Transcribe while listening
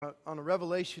on a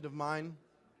revelation of mine.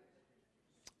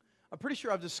 I'm pretty sure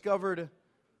I've discovered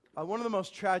one of the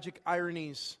most tragic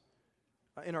ironies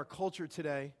in our culture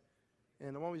today.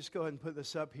 And why don't we just go ahead and put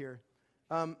this up here.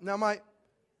 Now, my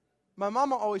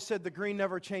mama always said the green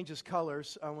never changes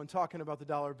colors when talking about the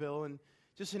dollar bill. And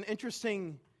just an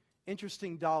interesting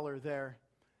dollar there.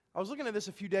 I was looking at this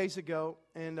a few days ago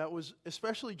and was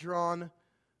especially drawn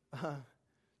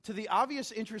to the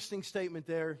obvious interesting statement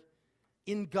there,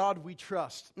 "In God we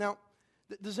trust." Now,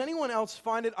 does anyone else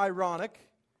find it ironic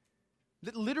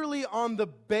that literally on the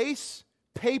base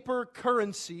paper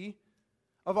currency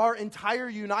of our entire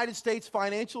United States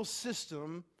financial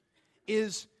system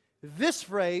is this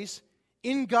phrase,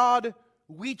 "In God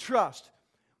we trust"?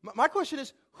 My question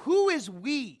is, who is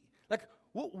we? Like,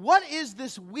 what is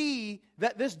this we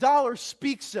that this dollar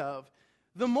speaks of?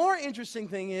 The more interesting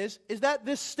thing is that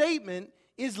this statement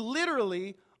is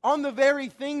literally on the very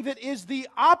thing that is the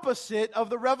opposite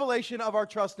of the revelation of our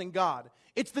trust in God.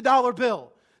 It's the dollar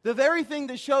bill. The very thing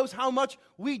that shows how much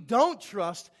we don't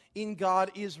trust in God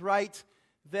is right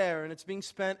there. And it's being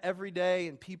spent every day,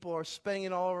 and people are spending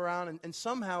it all around. And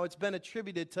somehow it's been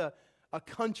attributed to a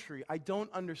country. I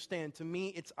don't understand. To me,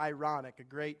 it's ironic. A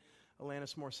great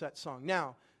Alanis Morissette song.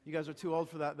 Now, you guys are too old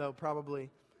for that, though, probably.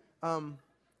 Now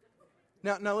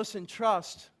listen,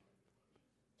 trust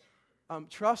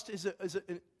is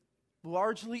a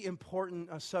largely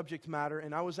important subject matter.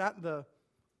 And I was at the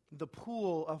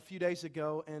pool a few days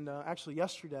ago, and actually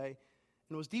yesterday,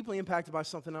 and was deeply impacted by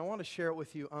something. I want to share it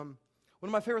with you. One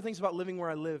of my favorite things about living where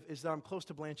I live is that I'm close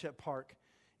to Blanchette Park.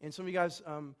 And some of you guys,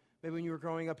 maybe when you were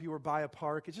growing up, you were by a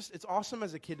park. It's awesome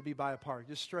as a kid to be by a park,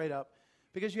 just straight up,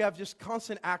 because you have just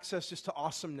constant access just to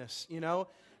awesomeness, you know?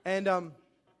 And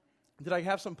did I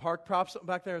have some park props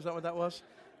back there? Is that what that was?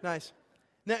 Nice.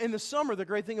 Now, in the summer, the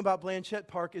great thing about Blanchette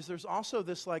Park is there's also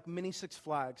this, like, mini Six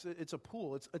Flags. It's a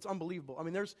pool. It's unbelievable. I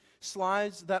mean, there's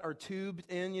slides that are tubed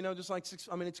in, you know, just like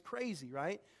it's crazy,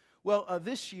 right? Well,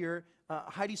 this year,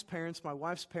 Heidi's parents, my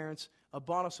wife's parents,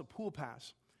 bought us a pool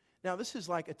pass. Now, this is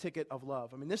like a ticket of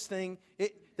love. I mean, this thing,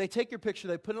 they take your picture,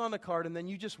 they put it on a card, and then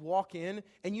you just walk in,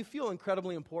 and you feel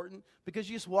incredibly important because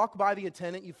you just walk by the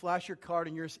attendant, you flash your card,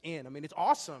 and you're just in. I mean, it's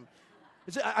awesome.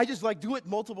 I just do it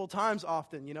multiple times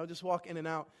often, you know, just walk in and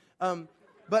out. And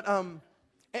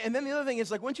then the other thing is,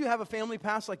 like, once you have a family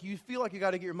pass, like, you feel like you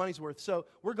got to get your money's worth. So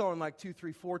we're going like 2,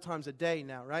 3, 4 times a day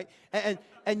now, right?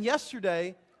 And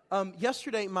yesterday,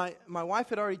 my wife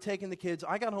had already taken the kids.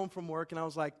 I got home from work, and I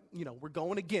was like, you know, we're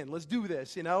going again. Let's do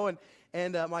this, you know.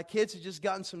 And my kids had just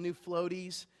gotten some new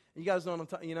floaties. And you guys know what I'm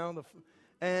talking, you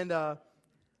know.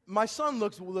 My son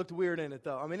looked weird in it,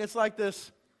 though. I mean, it's like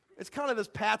this. It's kind of this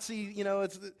patsy, you know,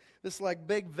 it's this like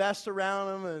big vest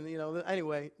around him, and, you know,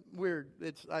 anyway, weird.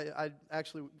 I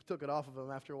actually took it off of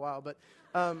him after a while, but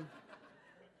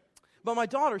my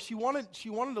daughter, she wanted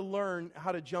to learn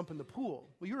how to jump in the pool.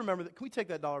 Well, you remember that? Can we take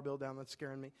that dollar bill down? That's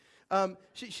scaring me.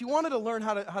 She wanted to learn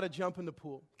how to jump in the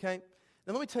pool. Okay,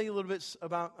 now let me tell you a little bit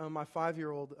about my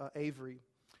 5-year-old Avery.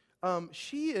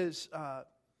 She's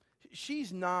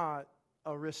not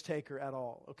a risk taker at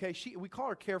all. Okay, we call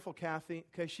her Careful Kathy.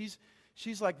 Okay,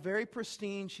 she's like very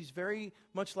pristine. She's very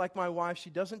much like my wife.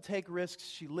 She doesn't take risks.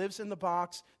 She lives in the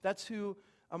box. That's who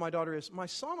my daughter is. My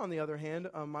son, on the other hand,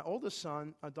 my oldest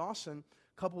son, Dawson,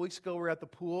 a couple weeks ago, we were at the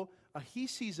pool. He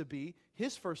sees a bee.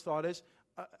 His first thought is,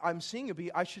 I'm seeing a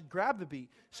bee. I should grab the bee.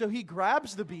 So he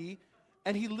grabs the bee,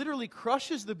 and he literally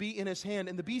crushes the bee in his hand,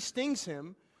 and the bee stings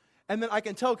him. And then I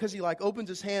can tell because he like opens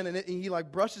his hand and he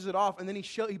like brushes it off, and then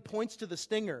he points to the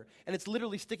stinger, and it's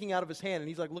literally sticking out of his hand, and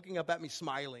he's like looking up at me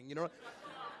smiling, you know?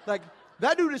 Like,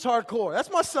 that dude is hardcore.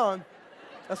 That's my son.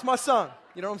 That's my son.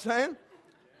 You know what I'm saying?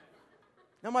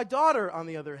 Now, my daughter, on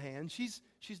the other hand, she's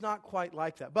not quite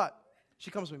like that. But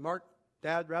she comes to me, "Mark,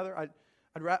 Dad,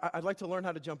 I'd like to learn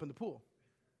how to jump in the pool."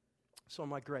 So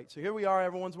I'm like, great. So here we are.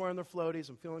 Everyone's wearing their floaties.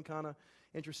 I'm feeling kind of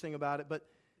interesting about it. But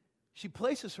she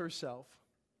places herself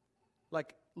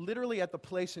like literally at the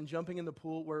place in jumping in the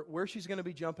pool where she's going to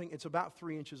be jumping. It's about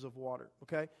 3 inches of water,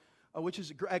 okay, which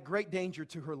is at great danger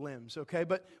to her limbs, okay?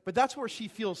 But that's where she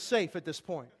feels safe at this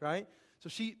point, right? So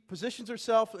she positions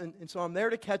herself, and so I'm there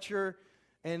to catch her,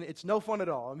 and it's no fun at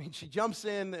all. I mean, she jumps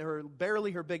in,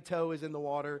 barely her big toe is in the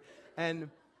water, and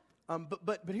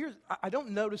but here's, I don't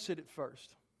notice it at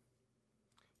first.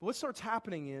 But what starts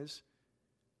happening is,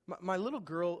 my little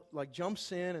girl, like,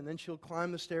 jumps in, and then she'll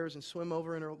climb the stairs and swim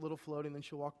over in her little floaty, and then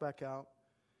she'll walk back out.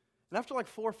 And after like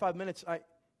 4 or 5 minutes, I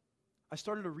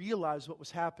started to realize what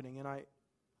was happening, and I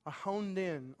honed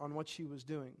in on what she was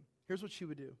doing. Here's what she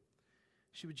would do.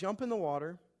 She would jump in the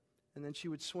water, and then she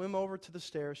would swim over to the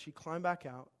stairs. She'd climb back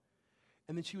out,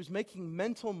 And then she was making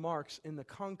mental marks in the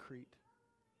concrete.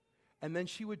 And then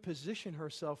she would position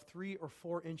herself 3 or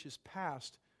 4 inches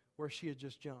past where she had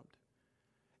just jumped.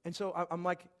 And so I'm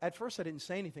like, at first I didn't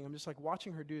say anything. I'm just like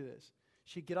watching her do this.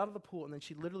 She'd get out of the pool, and then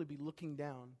she'd literally be looking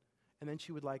down. And then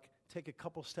she would like take a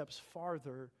couple steps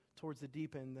farther towards the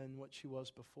deep end than what she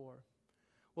was before.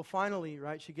 Well, finally,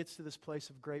 right, she gets to this place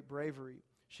of great bravery.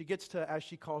 She gets to, as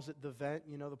she calls it, the vent,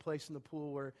 the place in the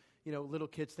pool where, little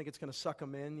kids think it's going to suck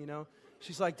them in,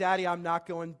 She's like, Daddy, I'm not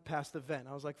going past the vent.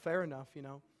 I was like, fair enough,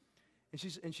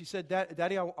 And she said,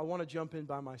 Daddy, I want to jump in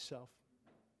by myself.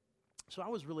 So I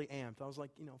was really amped. I was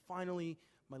like, finally,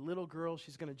 my little girl,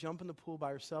 she's going to jump in the pool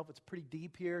by herself. It's pretty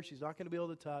deep here. She's not going to be able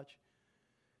to touch.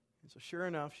 And so sure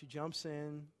enough, she jumps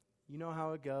in. You know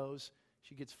how it goes.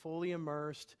 She gets fully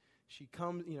immersed. She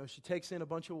comes, she takes in a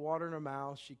bunch of water in her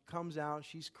mouth. She comes out.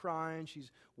 She's crying.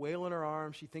 She's wailing her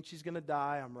arms. She thinks she's going to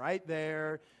die. I'm right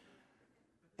there.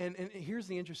 And here's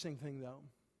the interesting thing, though.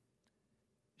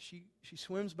 She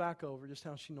swims back over just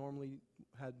how she normally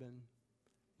had been.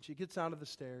 She gets out of the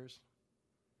stairs.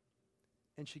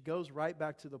 And she goes right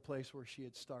back to the place where she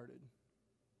had started.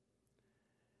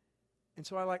 And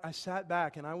so I sat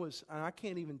back, and I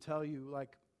can't even tell you,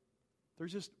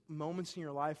 there's just moments in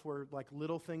your life where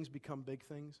little things become big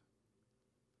things.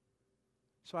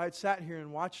 So I had sat here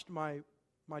and watched my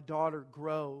daughter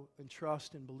grow and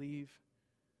trust and believe.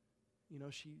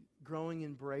 She growing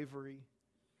in bravery.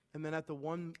 And then at the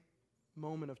one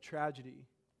moment of tragedy,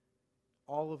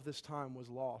 all of this time was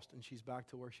lost, and she's back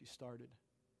to where she started.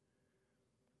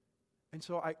 And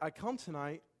so I come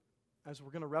tonight as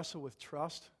we're going to wrestle with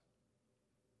trust,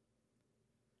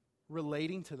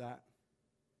 relating to that.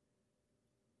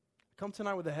 I come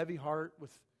tonight with a heavy heart,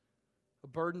 with a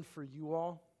burden for you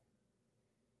all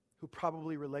who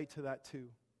probably relate to that too.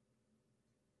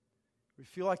 We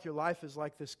feel like your life is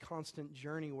like this constant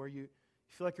journey where you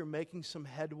feel like you're making some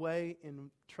headway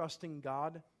in trusting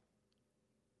God,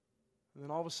 and then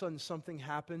all of a sudden something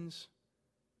happens,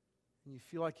 and you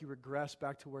feel like you regress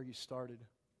back to where you started.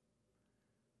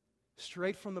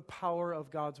 Straight from the power of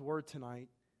God's Word tonight,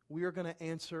 we are going to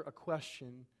answer a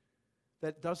question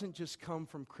that doesn't just come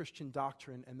from Christian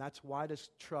doctrine, and that's, why does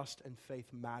trust and faith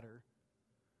matter?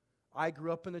 I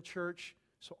grew up in the church,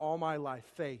 so all my life,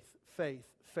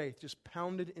 faith, just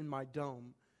pounded in my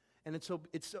dome. And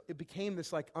it became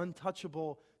this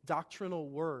untouchable doctrinal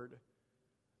word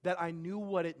that I knew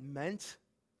what it meant,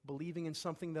 believing in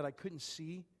something that I couldn't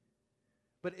see.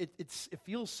 But it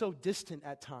feels so distant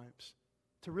at times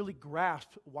to really grasp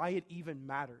why it even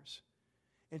matters.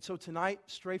 And so tonight,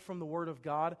 straight from the Word of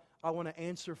God, I want to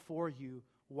answer for you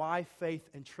why faith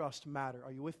and trust matter.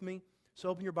 Are you with me? So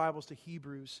open your Bibles to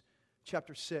Hebrews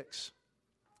chapter 6.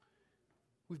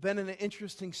 We've been in an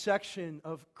interesting section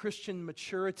of Christian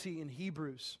maturity in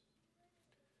Hebrews.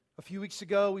 A few weeks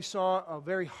ago, we saw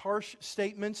very harsh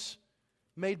statements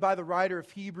made by the writer of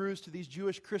Hebrews to these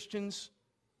Jewish Christians.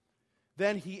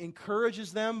 Then he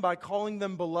encourages them by calling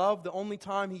them beloved, the only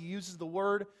time he uses the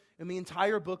word in the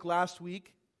entire book last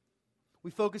week.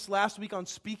 We focused last week on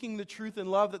speaking the truth in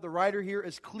love, that the writer here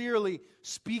is clearly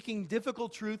speaking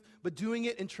difficult truth, but doing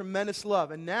it in tremendous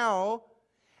love. And now,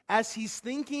 as he's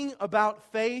thinking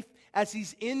about faith, as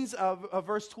he's in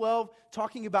verse 12,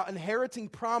 talking about inheriting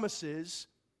promises,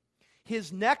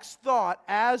 his next thought,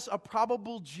 as a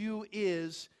probable Jew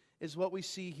is what we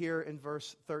see here in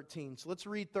verse 13. So let's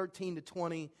read 13 to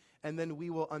 20, and then we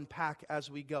will unpack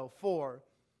as we go. For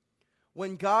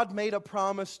when God made a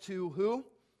promise to who?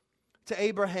 To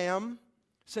Abraham,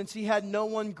 since he had no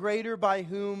one greater by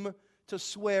whom to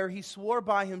swear, he swore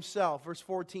by himself, verse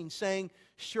 14, saying,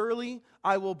 surely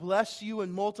I will bless you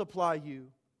and multiply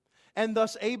you. And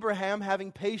thus Abraham,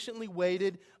 having patiently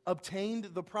waited, obtained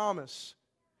the promise.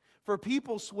 For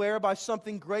people swear by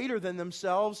something greater than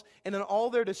themselves, and in all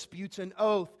their disputes an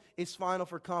oath is final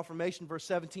for confirmation. Verse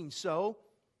 17, so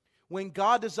when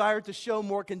God desired to show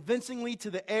more convincingly to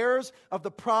the heirs of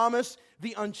the promise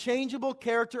the unchangeable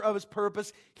character of his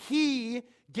purpose, he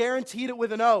guaranteed it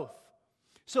with an oath,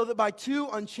 so that by two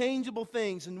unchangeable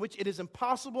things in which it is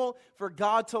impossible for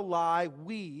God to lie,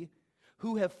 we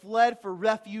who have fled for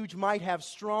refuge might have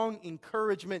strong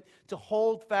encouragement to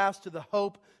hold fast to the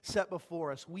hope set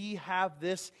before us. We have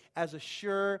this as a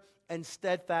sure and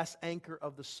steadfast anchor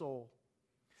of the soul.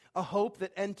 A hope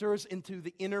that enters into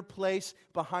the inner place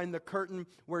behind the curtain,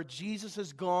 where Jesus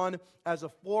has gone as a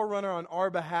forerunner on our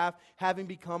behalf, having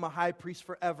become a high priest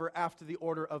forever after the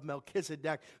order of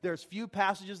Melchizedek. There's few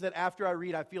passages that after I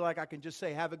read, I feel like I can just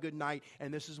say, have a good night,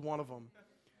 and this is one of them.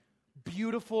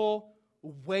 Beautiful,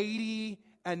 weighty,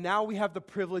 and now we have the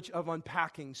privilege of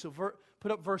unpacking. So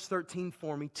put up verse 13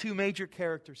 for me. Two major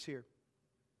characters here.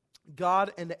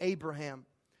 God and Abraham.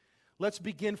 Let's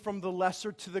begin from the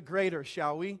lesser to the greater,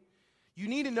 shall we? You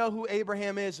need to know who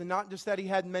Abraham is, and not just that he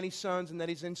had many sons and that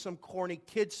he's in some corny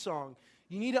kid song.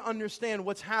 You need to understand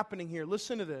what's happening here.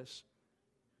 Listen to this.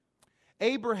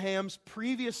 Abraham's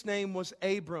previous name was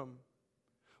Abram.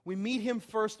 We meet him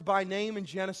first by name in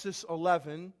Genesis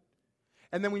 11,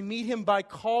 and then we meet him by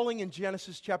calling in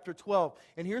Genesis chapter 12.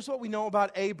 And here's what we know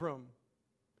about Abram.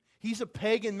 He's a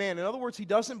pagan man. In other words, he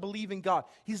doesn't believe in God.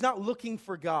 He's not looking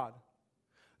for God.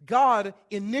 God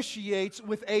initiates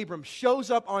with Abram,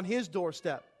 shows up on his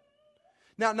doorstep.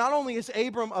 Now, not only is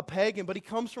Abram a pagan, but he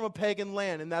comes from a pagan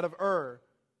land, and that of Ur.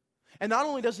 And not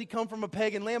only does he come from a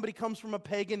pagan land, but he comes from a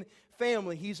pagan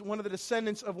family. He's one of the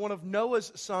descendants of one of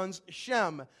Noah's sons,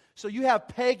 Shem. So you have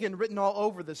pagan written all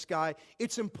over this guy.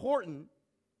 It's important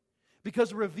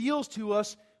because it reveals to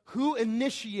us who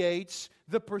initiates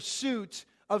the pursuit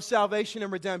of salvation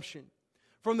and redemption.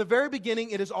 From the very beginning,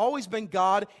 it has always been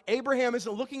God. Abraham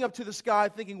isn't looking up to the sky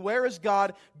thinking, where is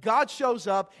God? God shows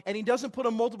up, and he doesn't put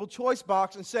a multiple choice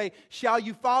box and say, shall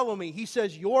you follow me? He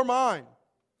says, you're mine.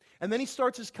 And then he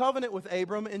starts his covenant with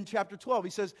Abram in chapter 12.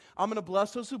 He says, I'm going to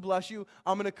bless those who bless you,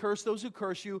 I'm going to curse those who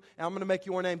curse you, and I'm going to make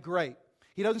your name great.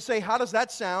 He doesn't say, how does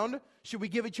that sound? Should we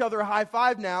give each other a high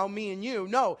five now, me and you?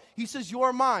 No, he says,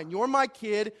 you're mine, you're my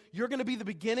kid, you're going to be the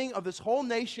beginning of this whole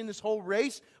nation, this whole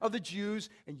race of the Jews,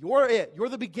 and you're it. You're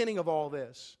the beginning of all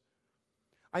this.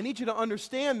 I need you to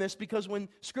understand this because when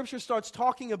Scripture starts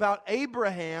talking about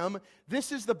Abraham,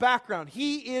 this is the background.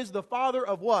 He is the father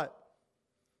of what?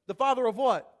 The father of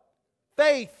what?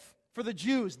 Faith for the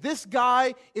Jews. This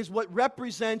guy is what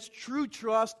represents true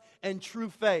trust and true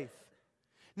faith.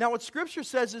 Now, what Scripture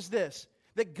says is this,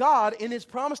 that God, in His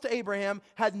promise to Abraham,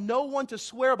 had no one to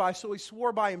swear by, so He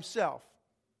swore by Himself.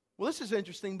 Well, this is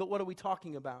interesting, but what are we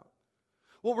talking about?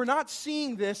 Well, we're not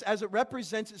seeing this as it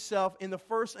represents itself in the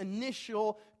first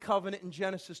initial covenant in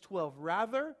Genesis 12.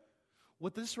 Rather,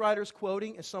 what this writer is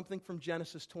quoting is something from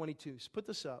Genesis 22. So put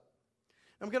this up.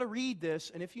 I'm going to read this,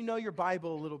 and if you know your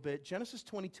Bible a little bit, Genesis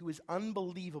 22 is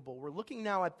unbelievable. We're looking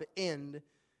now at the end,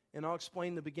 and I'll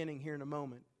explain the beginning here in a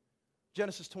moment.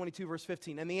 Genesis 22, verse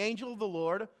 15. And the angel of the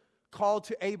Lord called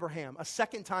to Abraham a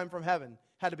second time from heaven,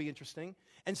 had to be interesting,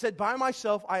 and said, by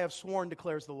myself I have sworn,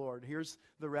 declares the Lord. Here's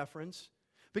the reference.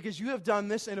 Because you have done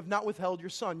this and have not withheld your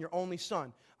son, your only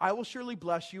son. I will surely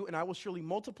bless you, and I will surely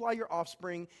multiply your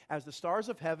offspring as the stars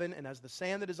of heaven and as the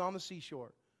sand that is on the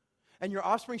seashore. And your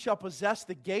offspring shall possess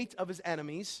the gate of his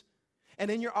enemies, and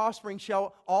in your offspring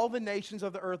shall all the nations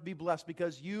of the earth be blessed,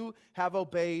 because you have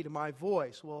obeyed my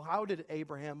voice. Well, how did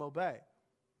Abraham obey?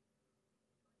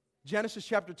 Genesis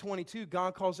chapter 22,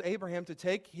 God calls Abraham to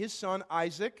take his son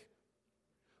Isaac,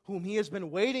 whom he has been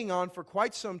waiting on for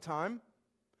quite some time,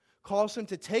 calls him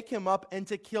to take him up and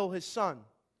to kill his son,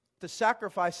 to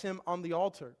sacrifice him on the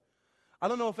altar. I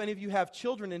don't know if any of you have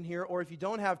children in here, or if you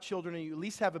don't have children and you at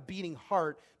least have a beating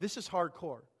heart, this is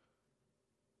hardcore.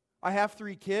 I have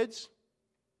 3 kids.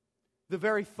 The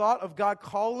very thought of God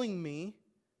calling me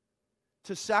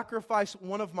to sacrifice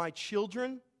one of my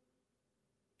children,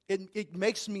 it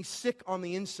makes me sick on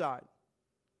the inside.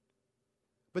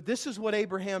 But this is what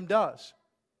Abraham does.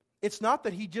 It's not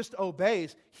that he just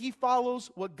obeys. He follows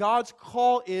what God's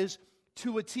call is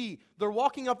to a T. They're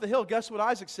walking up the hill. Guess what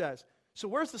Isaac says? So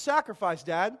where's the sacrifice,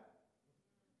 Dad?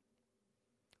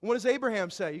 What does Abraham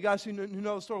say? You guys who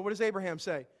know the story, what does Abraham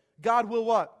say? God will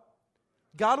what?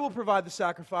 God will provide the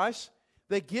sacrifice.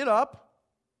 They get up.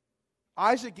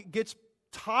 Isaac gets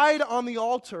tied on the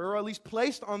altar, or at least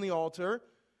placed on the altar.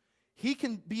 He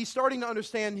can be starting to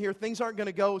understand here things aren't going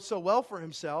to go so well for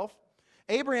himself.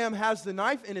 Abraham has the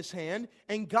knife in his hand,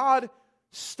 and God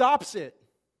stops it.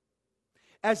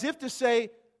 As if to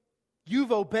say,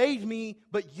 you've obeyed me,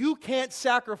 but you can't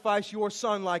sacrifice your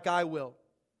son like I will.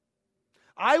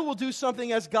 I will do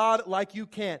something as God like you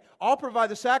can't. I'll provide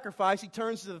the sacrifice. He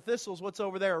turns to the thistles. What's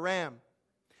over there? A ram.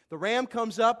 The ram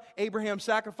comes up. Abraham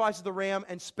sacrifices the ram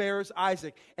and spares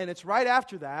Isaac. And it's right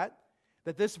after that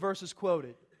this verse is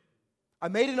quoted. I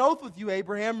made an oath with you,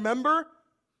 Abraham. Remember?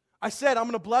 I said, I'm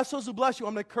going to bless those who bless you.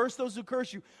 I'm going to curse those who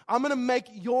curse you. I'm going to make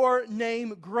your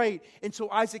name great. And so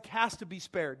Isaac has to be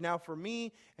spared. Now, for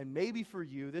me, and maybe for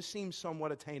you, this seems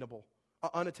somewhat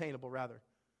unattainable, rather.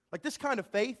 Like this kind of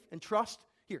faith and trust.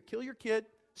 Here, kill your kid,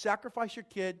 sacrifice your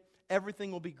kid,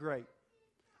 everything will be great.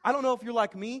 I don't know if you're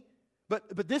like me,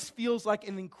 but this feels like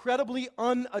an incredibly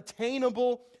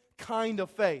unattainable kind of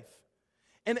faith.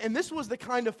 And this was the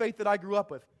kind of faith that I grew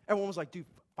up with. Everyone was like, dude,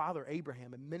 Father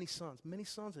Abraham had many sons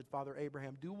had Father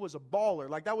Abraham. Dude was a baller.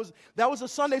 Like that was a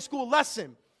Sunday school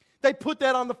lesson. They put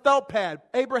that on the felt pad.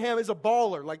 Abraham is a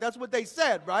baller. Like that's what they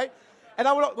said, right? And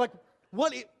I would like,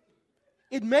 what?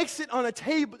 it makes it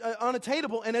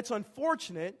unattainable, and it's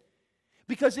unfortunate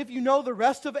because if you know the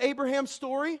rest of Abraham's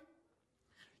story,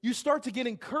 you start to get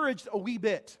encouraged a wee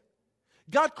bit.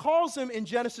 God calls him in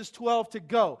Genesis 12 to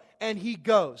go, and he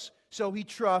goes. So he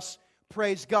trusts,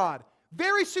 praise God.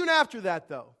 Very soon after that,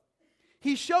 though,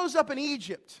 he shows up in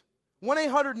Egypt.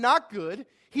 1-800 not good.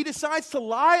 He decides to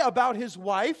lie about his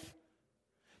wife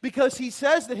because he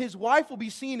says that his wife will be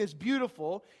seen as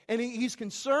beautiful, and he's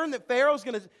concerned that Pharaoh's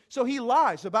going to... So he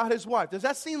lies about his wife. Does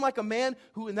that seem like a man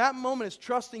who in that moment is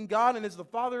trusting God and is the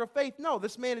father of faith? No,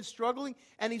 this man is struggling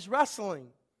and he's wrestling.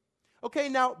 Okay,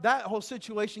 now that whole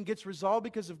situation gets resolved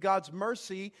because of God's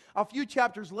mercy. A few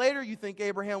chapters later, you think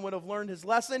Abraham would have learned his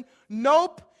lesson.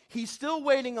 Nope. He's still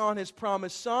waiting on his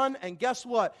promised son, and guess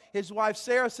what? His wife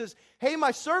Sarah says, hey,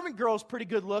 my servant girl's pretty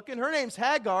good looking. Her name's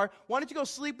Hagar. Why don't you go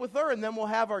sleep with her, and then we'll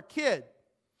have our kid.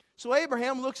 So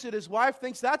Abraham looks at his wife,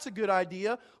 thinks that's a good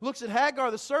idea, looks at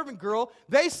Hagar, the servant girl.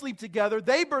 They sleep together.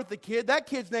 They birth the kid. That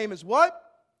kid's name is what?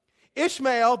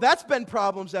 Ishmael. That's been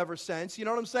problems ever since. You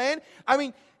know what I'm saying? I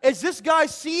mean, is this guy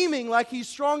seeming like he's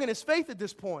strong in his faith at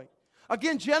this point?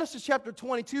 Again, Genesis chapter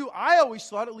 22, I always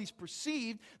thought, at least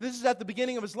perceived, this is at the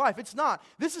beginning of his life. It's not.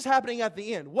 This is happening at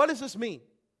the end. What does this mean?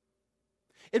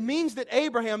 It means that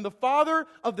Abraham, the father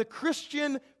of the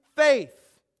Christian faith,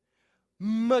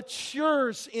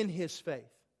 matures in his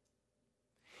faith.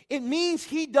 It means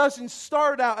he doesn't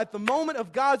start out at the moment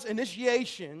of God's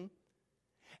initiation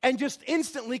and just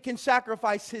instantly can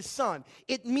sacrifice his son.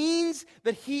 It means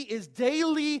that he is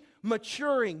daily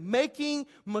maturing, making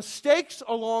mistakes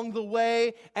along the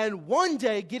way, and one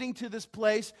day getting to this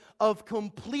place of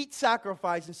complete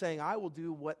sacrifice and saying, I will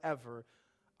do whatever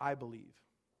I believe.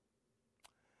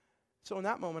 So in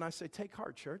that moment, I say, take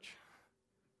heart, church.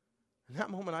 In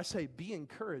that moment, I say, be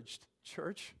encouraged,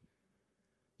 church.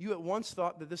 You at once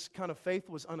thought that this kind of faith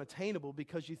was unattainable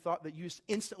because you thought that you just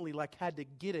instantly had to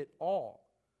get it all.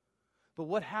 But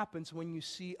what happens when you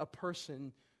see a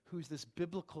person who's this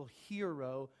biblical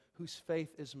hero whose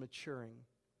faith is maturing?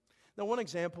 Now, one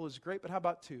example is great, but how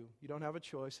about two? You don't have a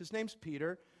choice. His name's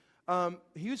Peter.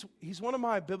 He's one of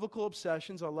my biblical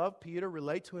obsessions. I love Peter,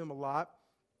 relate to him a lot.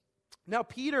 Now,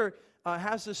 Peter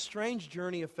has this strange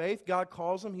journey of faith. God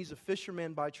calls him. He's a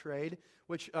fisherman by trade,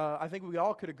 which I think we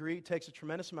all could agree takes a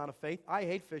tremendous amount of faith. I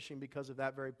hate fishing because of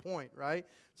that very point, right?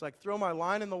 It's like throw my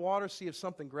line in the water, see if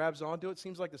something grabs onto it.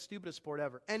 Seems like the stupidest sport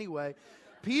ever. Anyway,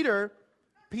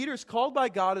 Peter's called by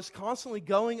God, is constantly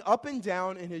going up and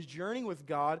down in his journey with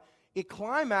God. It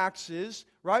climaxes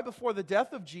right before the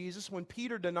death of Jesus when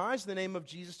Peter denies the name of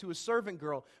Jesus to a servant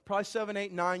girl, probably 7,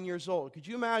 8, 9 years old. Could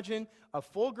you imagine a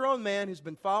full-grown man who's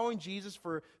been following Jesus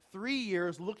for 3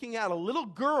 years looking at a little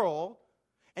girl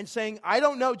and saying, I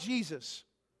don't know Jesus?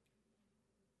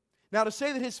 Now, to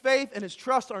say that his faith and his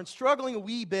trust aren't struggling a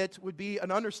wee bit would be an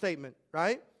understatement,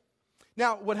 right?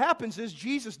 Now, what happens is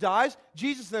Jesus dies.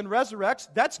 Jesus then resurrects.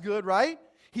 That's good, right?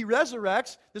 He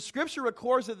resurrects. The scripture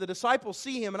records that the disciples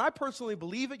see him, and I personally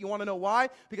believe it. You want to know why?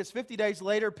 Because 50 days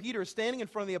later, Peter is standing in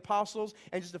front of the apostles,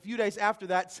 and just a few days after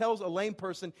that, tells a lame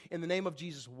person in the name of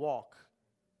Jesus, walk.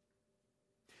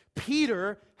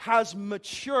 Peter has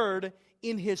matured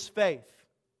in his faith.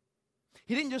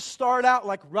 He didn't just start out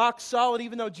like rock solid,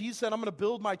 even though Jesus said, I'm going to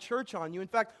build my church on you. In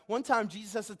fact, one time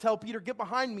Jesus has to tell Peter, get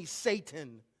behind me,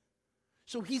 Satan.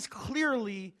 So he's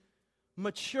clearly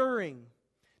maturing.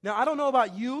 Now, I don't know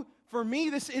about you. For me,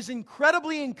 this is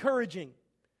incredibly encouraging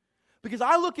because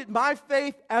I look at my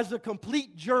faith as a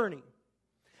complete journey.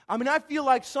 I mean, I feel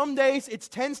like some days it's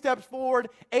 10 steps forward,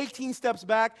 18 steps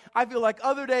back. I feel like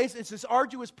other days it's this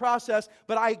arduous process,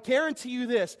 but I guarantee you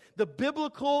this, the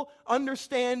biblical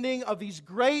understanding of these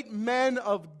great men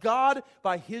of God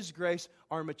by His grace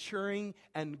are maturing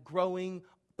and growing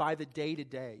by the day to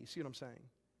day. You see what I'm saying?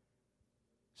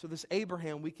 So this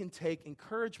Abraham we can take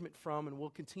encouragement from, and we'll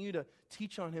continue to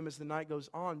teach on him as the night goes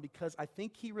on because I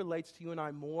think he relates to you and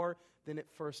I more than it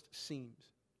first seems.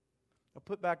 Now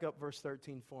put back up verse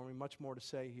 13 for me, much more to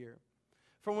say here.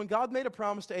 For when God made a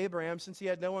promise to Abraham, since he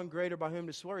had no one greater by whom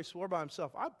to swear, he swore by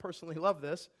himself. I personally love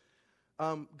this.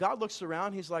 God looks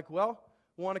around, he's like, well,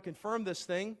 we want to confirm this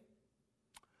thing.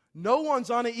 No one's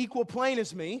on an equal plane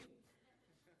as me.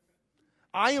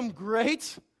 I am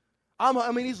great.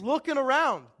 He's looking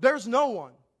around. There's no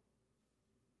one.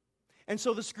 And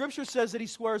so the scripture says that he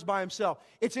swears by himself.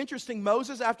 It's interesting,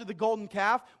 Moses, after the golden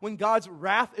calf, when God's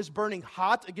wrath is burning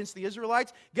hot against the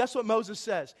Israelites, guess what Moses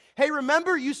says? Hey,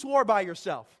 remember, you swore by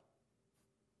yourself.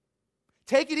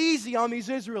 Take it easy on these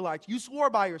Israelites. You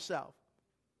swore by yourself.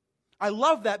 I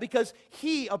love that because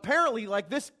he apparently, like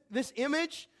this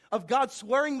image of God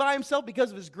swearing by himself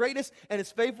because of his greatness and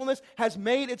his faithfulness has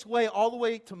made its way all the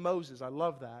way to Moses. I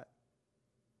love that.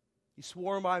 He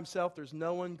swore by himself, there's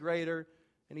no one greater.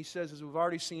 And he says, as we've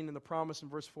already seen in the promise in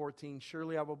verse 14,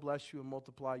 surely I will bless you and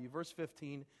multiply you. Verse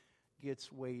 15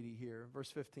 gets weighty here.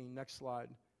 Verse 15, next slide.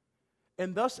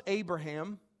 And thus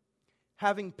Abraham,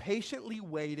 having patiently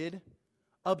waited,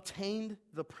 obtained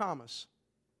the promise.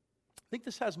 I think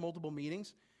this has multiple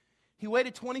meanings. He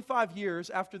waited 25 years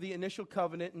after the initial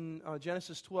covenant in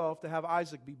Genesis 12 to have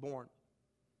Isaac be born.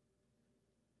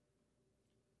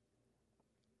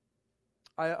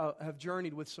 I have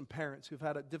journeyed with some parents who've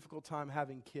had a difficult time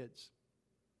having kids.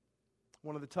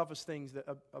 One of the toughest things that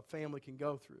a family can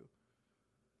go through.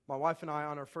 My wife and I,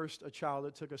 on our first child,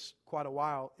 it took us quite a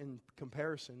while in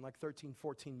comparison, like 13,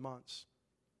 14 months.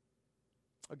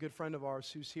 A good friend of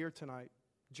ours who's here tonight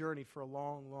journeyed for a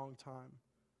long, long time.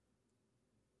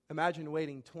 Imagine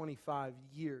waiting 25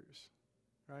 years,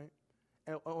 right?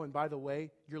 And by the way,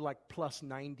 you're like plus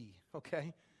 90,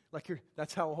 okay?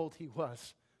 That's how old he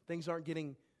was. Things aren't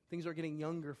getting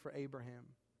younger for Abraham.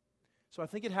 So I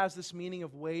think it has this meaning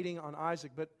of waiting on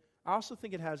Isaac, but I also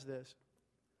think it has this.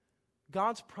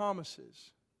 God's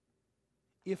promises,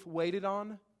 if waited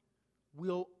on,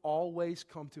 will always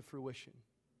come to fruition.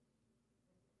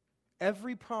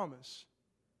 Every promise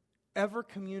ever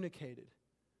communicated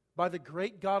by the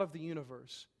great God of the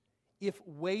universe, if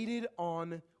waited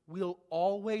on, will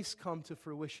always come to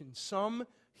fruition. Some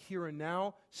here and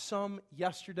now, some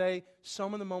yesterday,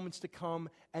 some in the moments to come,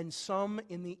 and some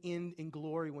in the end in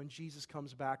glory when Jesus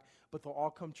comes back. But they'll all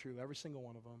come true, every single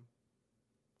one of them.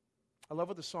 I love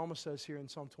what the psalmist says here in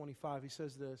Psalm 25. He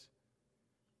says this,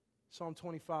 Psalm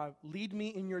 25, lead me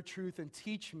in your truth and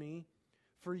teach me,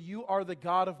 for you are the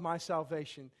God of my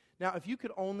salvation. Now, if you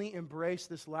could only embrace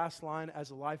this last line as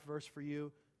a life verse for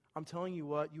you, I'm telling you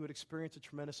what, you would experience a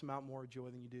tremendous amount more joy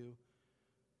than you do.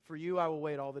 For you, I will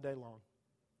wait all the day long.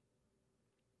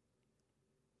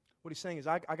 What he's saying is,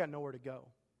 I got nowhere to go.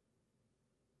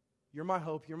 You're my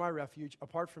hope, you're my refuge.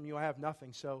 Apart from you, I have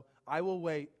nothing. So I will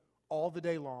wait all the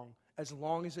day long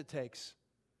as it takes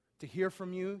to hear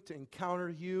from you, to encounter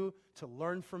you, to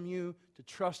learn from you, to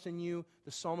trust in you.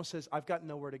 The psalmist says, I've got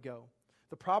nowhere to go.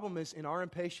 The problem is, in our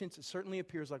impatience, it certainly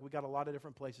appears like we've got a lot of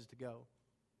different places to go.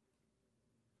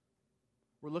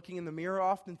 We're looking in the mirror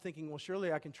often thinking, well,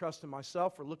 surely I can trust in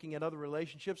myself. We're looking at other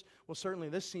relationships. Well, certainly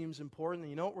this seems important.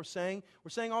 And you know what we're saying? We're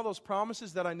saying all those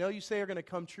promises that I know you say are going to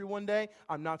come true one day,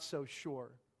 I'm not so sure.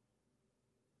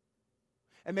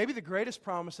 And maybe the greatest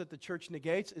promise that the church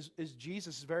negates is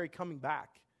Jesus' very coming back.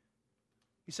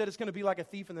 He said it's going to be like a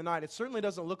thief in the night. It certainly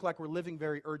doesn't look like we're living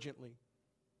very urgently.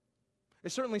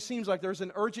 It certainly seems like there's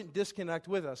an urgent disconnect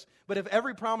with us. But if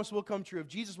every promise will come true, if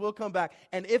Jesus will come back,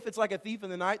 and if it's like a thief in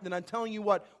the night, then I'm telling you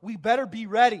what, we better be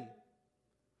ready.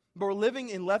 But we're living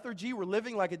in lethargy. We're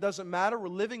living like it doesn't matter. We're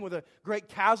living with a great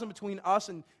chasm between us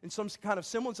and some kind of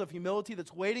semblance of humility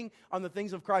that's waiting on the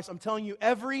things of Christ. I'm telling you,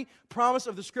 every promise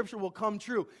of the Scripture will come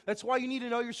true. That's why you need to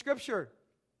know your Scripture.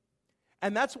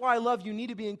 And that's why I love you need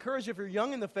to be encouraged if you're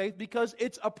young in the faith, because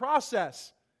it's a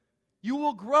process. You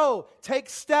will grow, take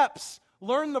steps,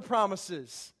 learn the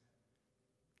promises.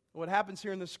 What happens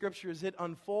here in the Scripture is it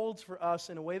unfolds for us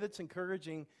in a way that's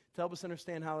encouraging to help us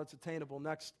understand how it's attainable.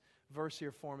 Next verse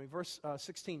here for me. Verse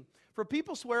 16. For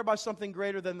people swear by something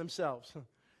greater than themselves.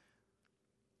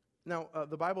 Now,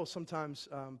 the Bible sometimes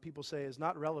people say is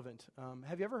not relevant.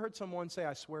 Have you ever heard someone say,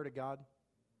 I swear to God?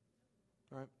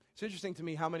 Right? It's interesting to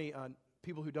me how many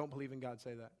people who don't believe in God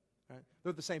say that. Right?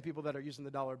 They're the same people that are using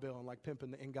the dollar bill and like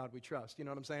pimping the In God We Trust. You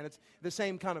know what I'm saying? It's the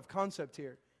same kind of concept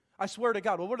here. I swear to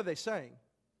God. Well, what are they saying?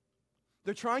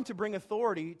 They're trying to bring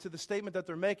authority to the statement that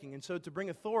they're making. And so to bring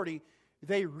authority,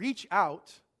 they reach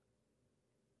out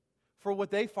for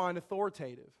what they find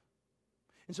authoritative.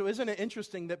 And so isn't it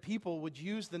interesting that people would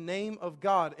use the name of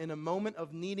God in a moment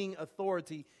of needing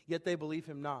authority, yet they believe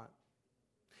Him not?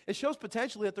 It shows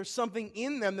potentially that there's something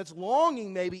in them that's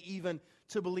longing maybe even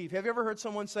to believe. Have you ever heard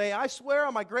someone say, I swear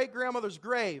on my great-grandmother's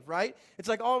grave, right? It's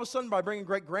like all of a sudden by bringing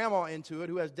great-grandma into it,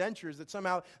 who has dentures, that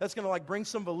somehow that's going to like bring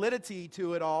some validity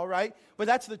to it all, right? But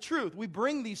that's the truth. We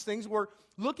bring these things, we're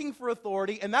looking for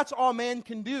authority, and that's all man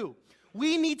can do.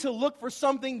 We need to look for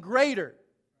something greater.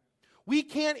 We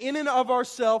can't in and of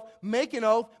ourselves make an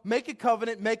oath, make a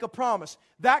covenant, make a promise.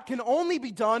 That can only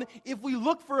be done if we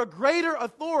look for a greater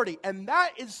authority. And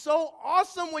that is so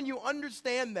awesome when you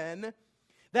understand then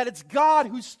that it's God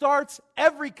who starts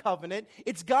every covenant.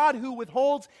 It's God who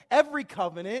withholds every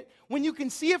covenant. When you can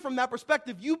see it from that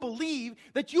perspective, you believe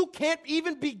that you can't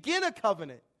even begin a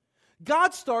covenant.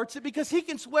 God starts it because he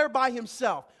can swear by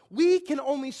himself. We can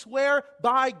only swear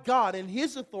by God and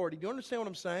his authority. Do you understand what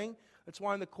I'm saying? That's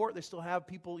why in the court they still have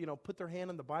people, put their hand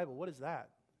on the Bible. What is that?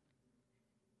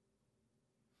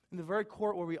 In the very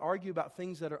court where we argue about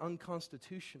things that are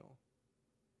unconstitutional.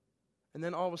 And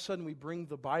then all of a sudden we bring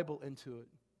the Bible into it.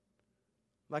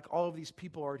 Like all of these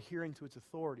people are adhering to its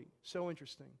authority. So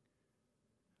interesting.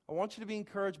 I want you to be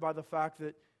encouraged by the fact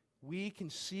that we can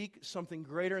seek something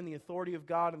greater in the authority of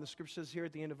God. And the scripture says here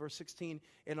at the end of verse 16,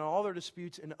 in all their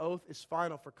disputes, an oath is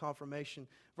final for confirmation.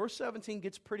 Verse 17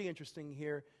 gets pretty interesting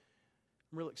here.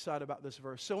 I'm really excited about this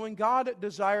verse. So when God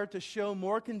desired to show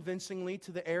more convincingly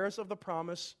to the heirs of the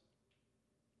promise,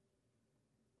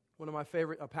 one of my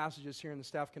favorite passages here, and the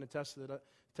staff can attest to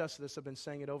this, I've been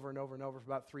saying it over and over and over for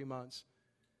about 3 months,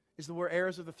 is that we're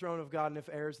heirs of the throne of God, and if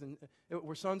heirs, then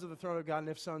we're sons of the throne of God, and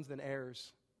if sons, then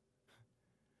heirs.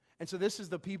 And so this is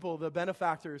the people, the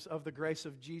benefactors of the grace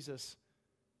of Jesus.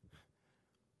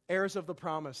 Heirs of the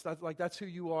promise. That's who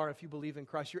you are if you believe in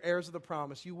Christ. You're heirs of the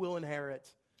promise. You will inherit.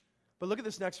 But look at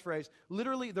this next phrase.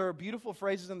 Literally, there are beautiful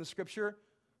phrases in the scripture.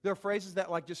 There are phrases that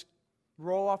just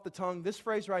roll off the tongue. This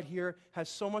phrase right here has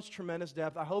so much tremendous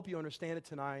depth. I hope you understand it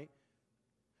tonight.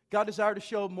 God desired to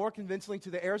show more convincingly to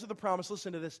the heirs of the promise,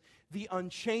 listen to this, the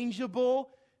unchangeable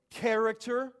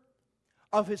character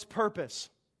of his purpose.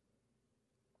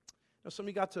 Now, some of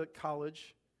you got to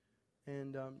college,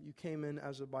 and you came in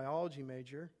as a biology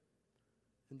major,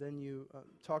 and then you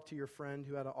talked to your friend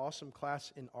who had an awesome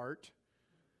class in art,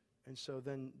 and so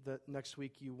then the next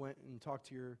week you went and talked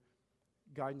to your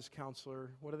guidance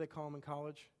counselor. What do they call them in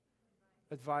college?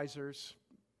 Advisors,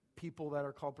 people that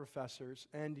are called professors,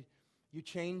 and you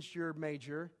changed your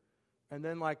major, and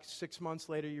then 6 months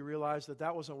later you realized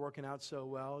that wasn't working out so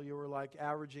well. You were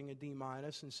averaging a D-,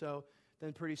 and so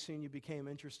then pretty soon you became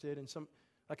interested in some.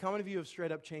 How many of you have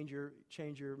straight up changed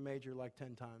your major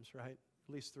 10 times, right?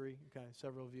 At least 3. Okay,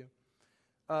 several of you.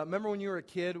 Remember when you were a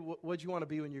kid, what did you want to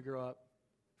be when you grew up?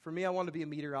 For me, I wanted to be a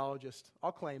meteorologist.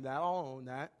 I'll claim that. I'll own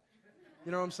that.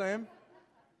 You know what I'm saying?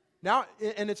 Now,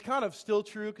 and it's kind of still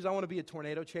true because I want to be a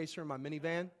tornado chaser in my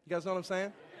minivan. You guys know what I'm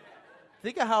saying?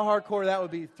 Think of how hardcore that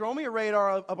would be. Throw me a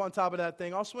radar up on top of that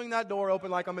thing. I'll swing that door open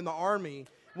like I'm in the army.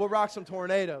 We'll rock some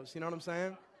tornadoes. You know what I'm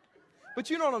saying? But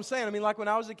you know what I'm saying. I mean, when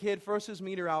I was a kid, first is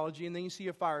meteorology, and then you see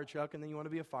a fire truck, and then you want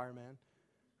to be a fireman,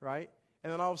 right?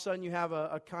 And then all of a sudden you have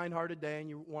a kind-hearted day, and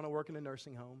you want to work in a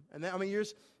nursing home. And then, you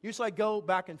just go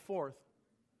back and forth.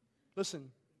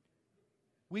 Listen,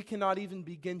 we cannot even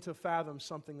begin to fathom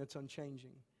something that's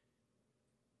unchanging.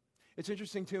 It's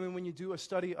interesting to me when you do a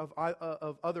study of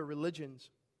other religions,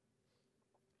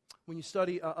 when you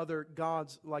study other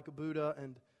gods like Buddha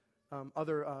and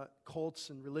other cults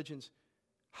and religions,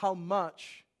 how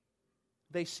much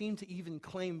they seem to even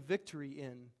claim victory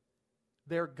in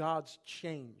their gods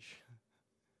change.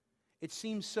 It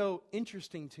seems so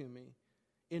interesting to me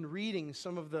in reading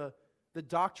some of the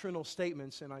doctrinal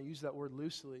statements, and I use that word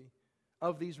loosely,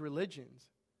 of these religions,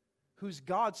 whose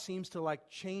God seems to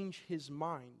change his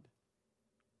mind.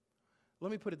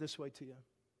 Let me put it this way to you.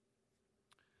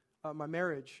 My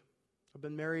marriage, I've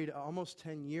been married almost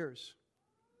 10 years.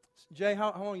 Jay,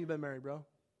 how long have you been married, bro?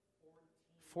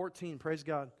 14, praise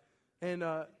God. And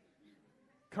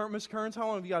Miss Kearns, how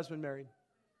long have you guys been married?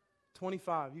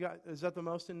 25. Is that the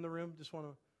most in the room? Is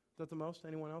that the most?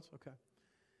 Anyone else? Okay.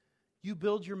 You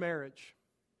build your marriage.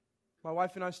 My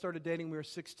wife and I started dating when we were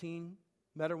 16,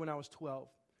 met her when I was 12.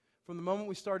 From the moment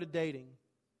we started dating,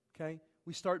 okay,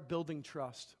 we start building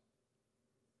trust.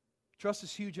 Trust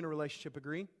is huge in a relationship,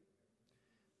 agree?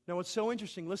 Now, what's so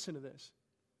interesting, listen to this,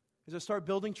 is I start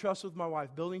building trust with my wife.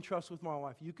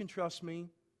 You can trust me.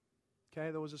 Okay,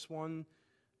 there was this one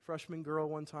freshman girl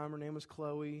one time. Her name was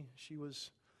Chloe.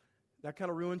 That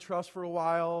kind of ruined trust for a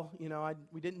while.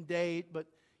 We didn't date, but,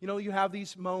 you have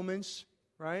these moments,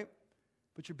 right?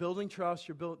 But you're building trust.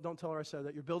 Don't tell her I said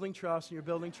that. You're building trust, and you're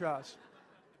building trust.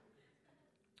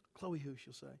 Chloe who,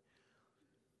 she'll say.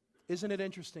 Isn't it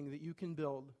interesting that you can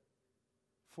build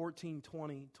 14,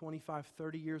 20, 25,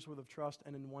 30 years worth of trust,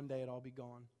 and in one day it all be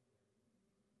gone?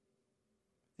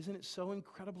 Isn't it so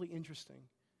incredibly interesting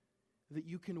that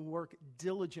you can work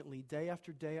diligently day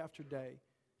after day after day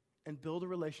and build a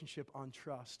relationship on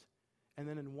trust, and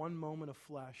then in one moment of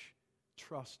flesh,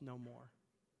 trust no more?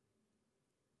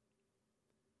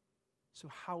 So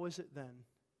how is it then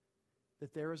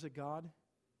that there is a God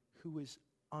who is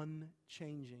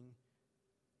unchanging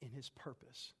in his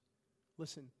purpose?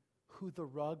 Listen, who the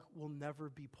rug will never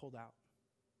be pulled out.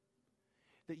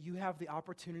 That you have the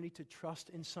opportunity to trust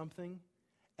in something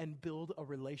and build a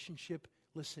relationship,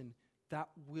 listen, that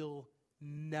will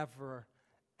never,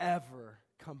 ever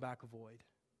come back void.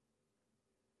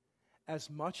 as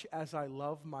much as I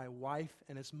love my wife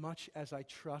and as much as I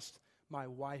trust my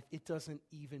wife, it doesn't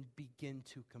even begin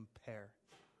to compare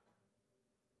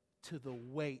to the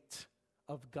weight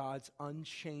of God's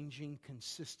unchanging,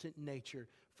 consistent nature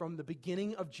from the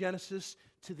beginning of Genesis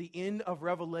to the end of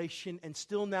Revelation, and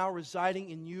still now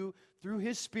residing in you through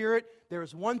His Spirit. There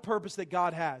is one purpose that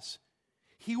God has.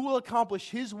 He will accomplish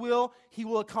His will, He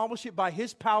will accomplish it by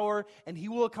His power, and He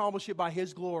will accomplish it by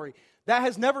His glory. That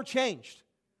has never changed.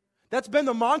 That's been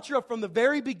the mantra from the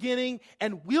very beginning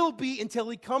and will be until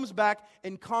He comes back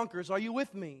and conquers. Are you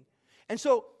with me? And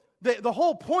so the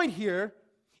whole point here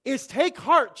is take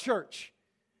heart, church.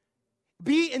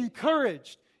 Be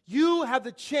encouraged. You have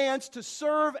the chance to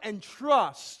serve and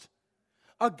trust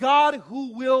a God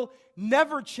who will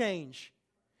never change.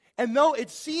 And though it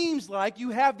seems like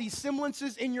you have these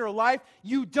semblances in your life,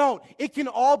 you don't. It can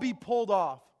all be pulled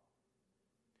off.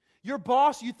 Your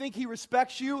boss, you think he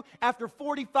respects you? After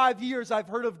 45 years, I've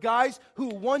heard of guys who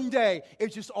one day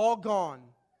it's just all gone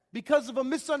because of a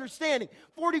misunderstanding.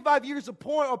 45 years of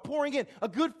pouring in. A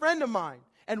good friend of mine.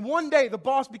 And one day, the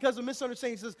boss, because of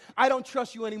misunderstanding, says, I don't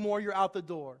trust you anymore, you're out the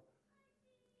door.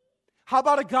 How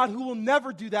about a God who will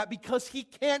never do that because He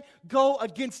can't go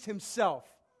against Himself?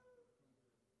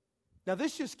 Now,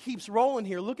 this just keeps rolling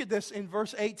here. Look at this in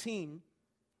verse 18.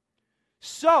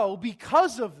 So,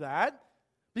 because of that,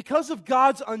 because of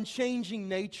God's unchanging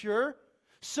nature,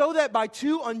 so that by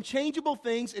two unchangeable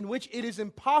things in which it is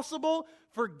impossible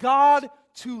for God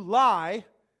to lie,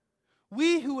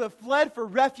 we who have fled for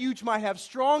refuge might have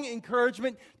strong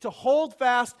encouragement to hold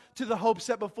fast to the hope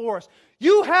set before us.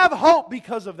 You have hope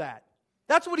because of that.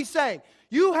 That's what he's saying.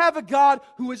 You have a God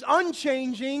who is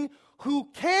unchanging, who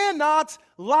cannot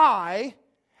lie,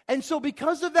 and so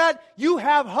because of that, you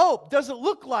have hope. Does it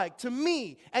look like to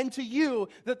me and to you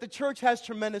that the church has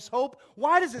tremendous hope?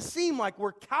 Why does it seem like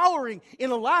we're cowering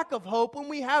in a lack of hope when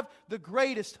we have the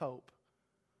greatest hope?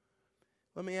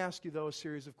 Let me ask you, though, a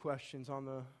series of questions on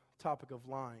the topic of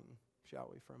lying, shall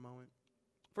we, for a moment.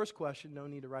 First question, no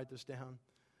need to write this down.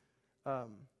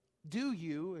 Do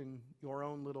you, in your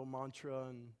own little mantra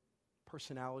and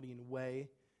personality and way,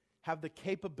 have the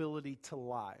capability to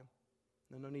lie?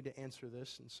 Now, no need to answer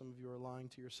this, and some of you are lying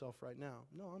to yourself right now.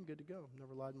 No, I'm good to go.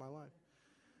 Never lied in my life.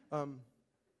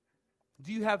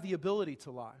 Do you have the ability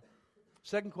to lie?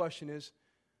 Second question is,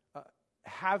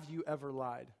 have you ever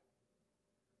lied?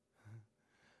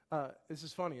 This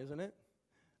is funny, isn't it?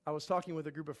 I was talking with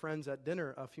a group of friends at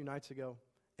dinner a few nights ago,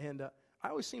 and I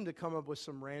always seem to come up with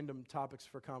some random topics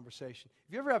for conversation.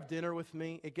 If you ever have dinner with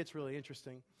me, it gets really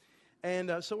interesting.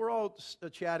 And so we're all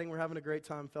chatting, we're having a great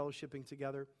time fellowshipping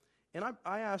together. And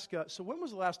I ask, so when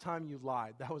was the last time you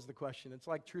lied? That was the question. It's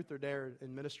like truth or dare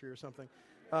in ministry or something.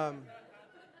 What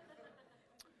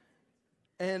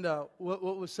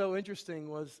was so interesting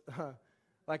was,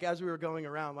 like as we were going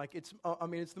around, like it's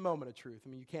the moment of truth. I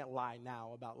mean, you can't lie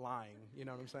now about lying. You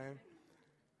know what I'm saying?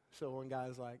 So one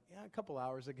guy's like, yeah, a couple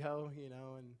hours ago,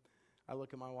 and I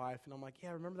look at my wife and I'm like,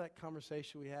 yeah, remember that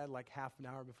conversation we had like half an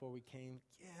hour before we came?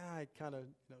 Yeah, I kind of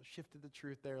shifted the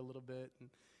truth there a little bit. And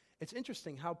it's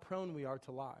interesting how prone we are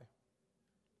to lie.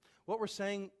 What we're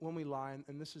saying when we lie,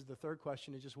 and this is the third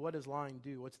question, is just what does lying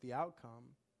do? What's the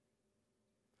outcome?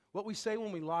 What we say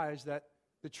when we lie is that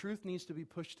the truth needs to be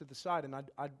pushed to the side, and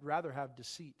I'd rather have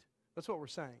deceit. That's what we're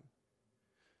saying.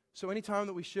 So anytime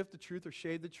that we shift the truth or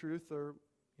shade the truth or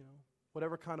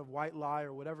whatever kind of white lie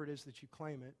or whatever it is that you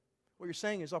claim it, what you're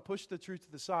saying is I'll push the truth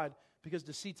to the side because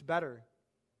deceit's better.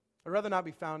 I'd rather not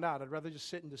be found out. I'd rather just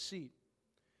sit in deceit.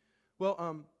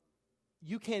 Well,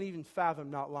 you can't even fathom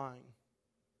not lying.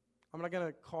 I'm not going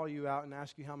to call you out and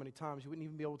ask you how many times. You wouldn't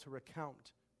even be able to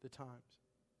recount the times.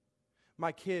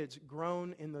 My kids,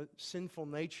 grown in the sinful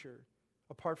nature,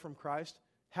 apart from Christ,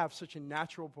 have such a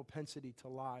natural propensity to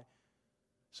lie.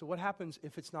 So what happens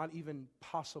if it's not even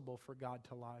possible for God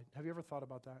to lie? Have you ever thought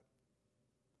about that?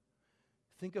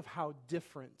 Think of how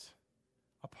different,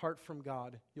 apart from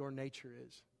God, your nature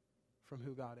is from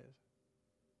who God is.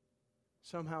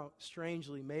 Somehow,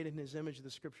 strangely, made in His image, the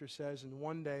Scripture says, and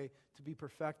one day to be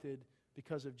perfected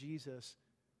because of Jesus.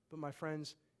 But my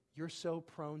friends, you're so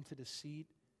prone to deceit,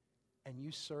 and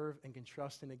you serve and can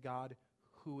trust in a God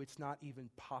who it's not even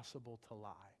possible to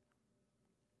lie.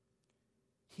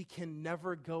 He can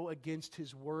never go against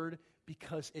His word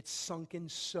because it's sunken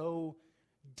so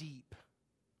deep.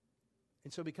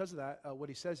 And so because of that, what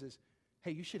He says is,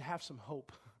 hey, you should have some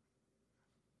hope.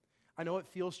 I know it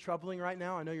feels troubling right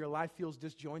now. I know your life feels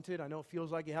disjointed. I know it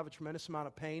feels like you have a tremendous amount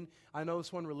of pain. I know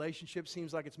this one relationship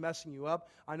seems like it's messing you up.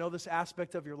 I know this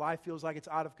aspect of your life feels like it's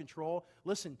out of control.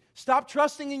 Listen, stop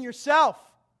trusting in yourself.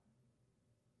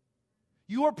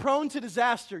 You are prone to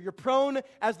disaster. You're prone,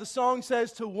 as the song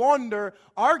says, to wander.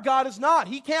 Our God is not.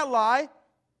 He can't lie.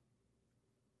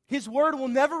 His word will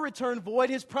never return void.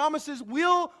 His promises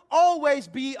will always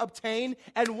be obtained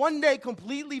and one day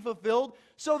completely fulfilled.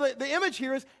 So the image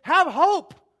here is have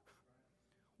hope.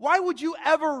 Why would you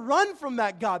ever run from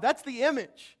that God? That's the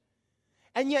image.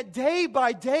 And yet day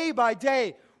by day by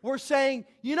day, we're saying,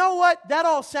 you know what? That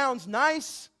all sounds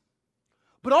nice,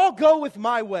 but I'll go with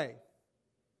my way.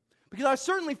 Because I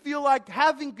certainly feel like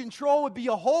having control would be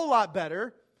a whole lot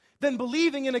better than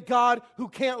believing in a God who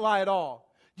can't lie at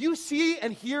all. Do you see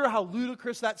and hear how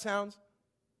ludicrous that sounds?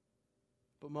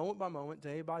 But moment by moment,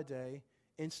 day by day,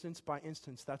 instance by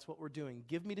instance, that's what we're doing.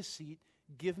 Give me deceit,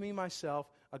 give me myself,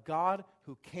 a God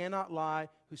who cannot lie,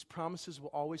 whose promises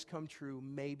will always come true,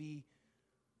 maybe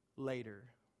later.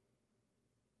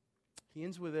 He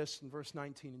ends with this in verse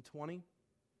 19 and 20.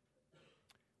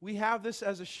 We have this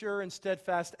as a sure and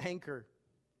steadfast anchor.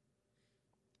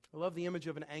 I love the image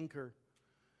of an anchor.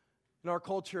 In our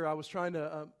culture, I was trying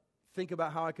to think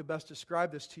about how I could best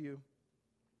describe this to you.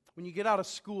 When you get out of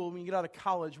school, when you get out of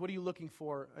college, what are you looking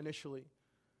for initially?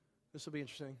 This will be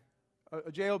interesting.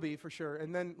 A job for sure.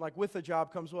 And then like with a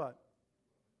job comes what?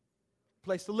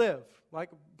 Place to live, like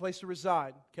a place to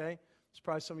reside, okay?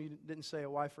 Surprised some of you didn't say a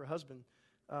wife or a husband.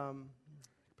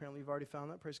 Apparently you've already found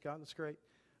that. Praise God. That's great.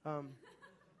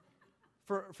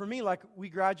 For me, like we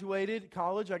graduated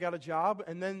college, I got a job,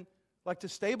 and then like to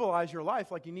stabilize your life,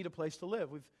 like you need a place to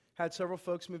live. We've had several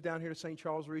folks move down here to St.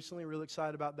 Charles recently. Really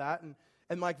excited about that.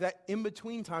 And like that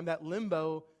in-between time, that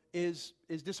limbo is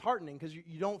disheartening because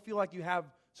you don't feel like you have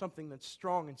something that's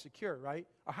strong and secure, right?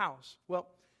 A house. Well,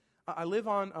 I live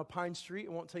on Pine Street.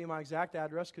 I won't tell you my exact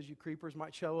address because you creepers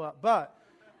might show up. But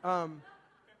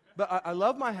I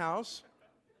love my house.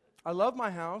 I love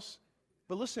my house.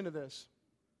 But listen to this.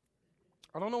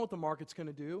 I don't know what the market's going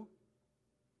to do.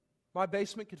 My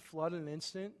basement could flood in an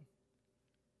instant.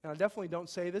 And I definitely don't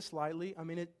say this lightly. I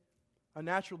mean,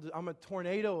 I'm a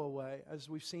tornado away, as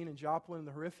we've seen in Joplin and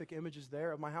the horrific images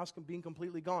there of my house being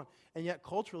completely gone. And yet,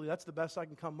 culturally, that's the best I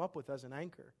can come up with as an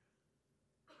anchor.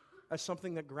 As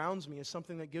something that grounds me, as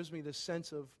something that gives me this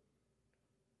sense of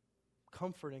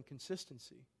comfort and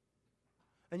consistency.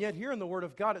 And yet, here in the Word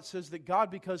of God, it says that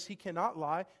God, because He cannot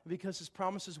lie, because His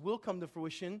promises will come to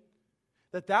fruition,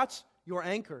 that's your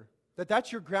anchor,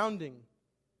 that's your grounding.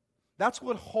 That's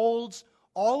what holds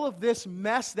all of this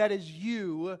mess that is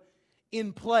you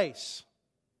in place.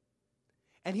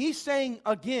 And He's saying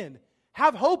again,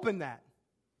 have hope in that.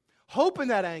 Hope in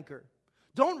that anchor.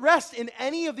 Don't rest in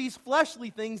any of these fleshly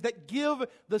things that give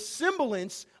the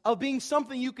semblance of being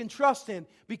something you can trust in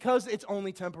because it's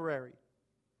only temporary.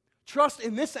 Trust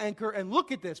in this anchor and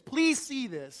look at this. Please see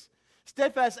this.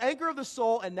 Steadfast anchor of the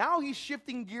soul, and now he's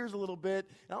shifting gears a little bit,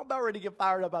 and I'm about ready to get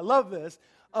fired up. I love this.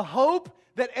 A hope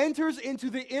that enters into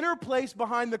the inner place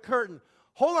behind the curtain.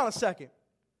 Hold on a second.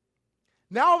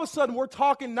 Now all of a sudden we're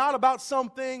talking not about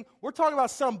something, we're talking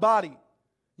about somebody.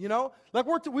 You know? Like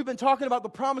we've been talking about the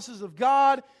promises of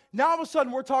God. Now all of a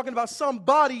sudden we're talking about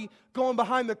somebody going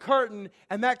behind the curtain,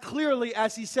 and that clearly,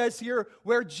 as he says here,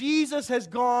 where Jesus has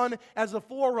gone as a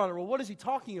forerunner. Well, what is he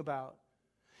talking about?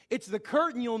 It's the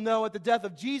curtain, you'll know, at the death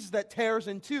of Jesus that tears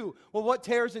in two. Well, what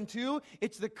tears in two?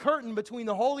 It's the curtain between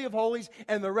the Holy of Holies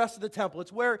and the rest of the temple.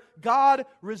 It's where God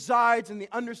resides in the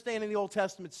understanding of the Old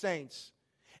Testament saints.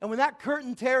 And when that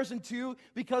curtain tears in two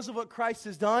because of what Christ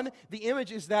has done, the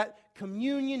image is that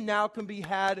communion now can be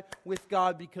had with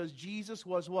God because Jesus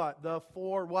was what? The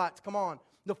forerunner.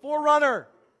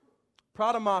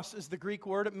 Prodemos is the Greek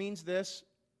word. It means this,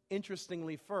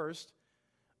 interestingly first.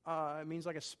 It means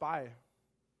like a spy.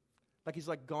 Like he's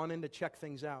like gone in to check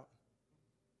things out.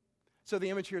 So the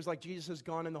image here is like Jesus has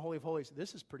gone in the Holy of Holies.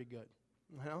 This is pretty good.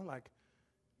 You know, like,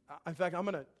 in fact, I'm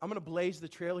gonna blaze the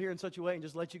trail here in such a way and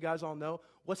just let you guys all know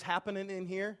what's happening in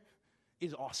here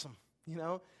is awesome. You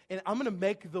know, and I'm gonna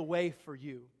make the way for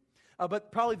you.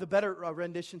 But probably the better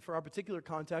rendition for our particular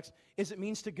context is it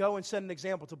means to go and set an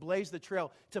example, to blaze the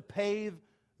trail, to pave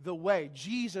the way.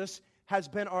 Jesus has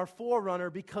been our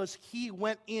forerunner because he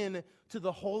went in to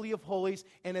the Holy of Holies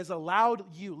and has allowed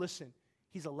you, listen,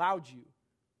 he's allowed you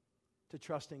to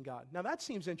trust in God. Now that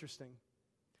seems interesting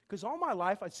because all my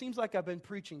life it seems like I've been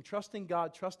preaching trusting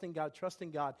God, trusting God,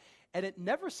 trusting God, and it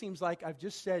never seems like I've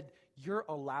just said you're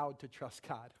allowed to trust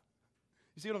God.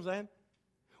 You see what I'm saying?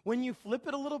 When you flip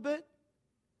it a little bit,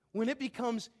 when it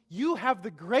becomes you have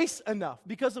the grace enough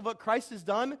because of what Christ has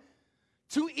done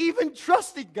to even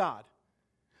trust in God.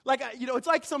 Like, you know, it's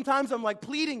like sometimes I'm like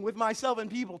pleading with myself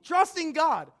and people, trusting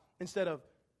God, instead of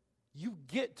you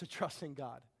get to trust in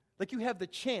God. Like you have the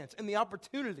chance and the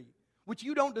opportunity, which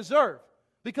you don't deserve,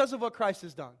 because of what Christ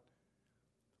has done.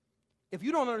 If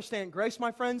you don't understand grace,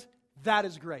 my friends, that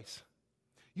is grace.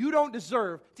 You don't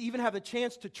deserve to even have the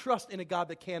chance to trust in a God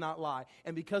that cannot lie.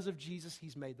 And because of Jesus,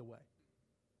 He's made the way.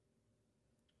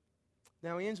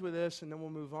 Now he ends with this, and then we'll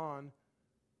move on.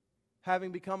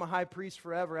 Having become a high priest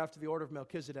forever after the order of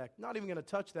Melchizedek. Not even going to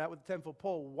touch that with the 10-foot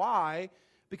pole. Why?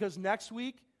 Because next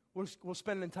week, we'll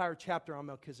spend an entire chapter on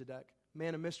Melchizedek.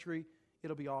 Man of mystery.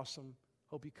 It'll be awesome.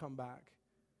 Hope you come back.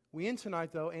 We end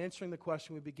tonight, though, answering the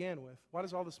question we began with. Why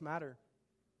does all this matter?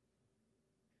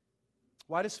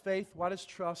 Why does faith, why does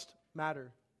trust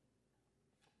matter?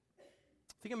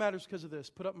 I think it matters because of this.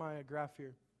 Put up my graph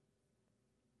here.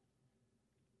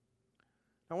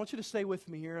 I want you to stay with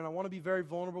me here, and I want to be very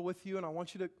vulnerable with you, and I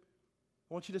want you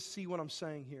to see what I'm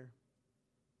saying here.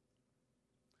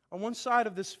 On one side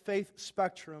of this faith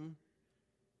spectrum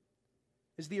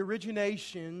is the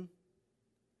origination,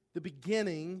 the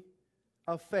beginning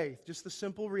of faith, just the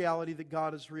simple reality that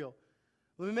God is real.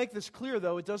 Let me make this clear,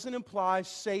 though. It doesn't imply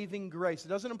saving grace. It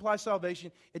doesn't imply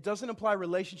salvation. It doesn't imply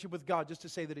relationship with God just to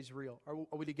say that He's real.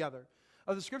 Are we together?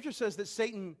 The Scripture says that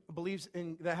Satan believes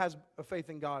in, that has a faith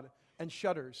in God and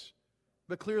shudders.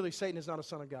 But clearly, Satan is not a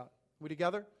son of God. Are we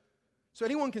together? So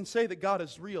anyone can say that God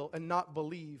is real and not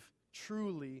believe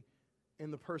truly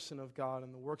in the person of God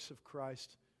and the works of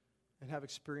Christ and have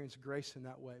experienced grace in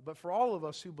that way. But for all of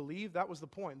us who believe, that was the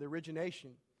point, the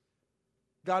origination.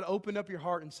 God opened up your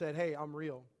heart and said, hey, I'm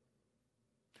real.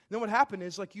 And then what happened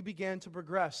is you began to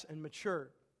progress and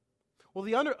mature. Well,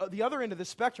 the other end of the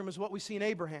spectrum is what we see in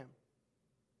Abraham.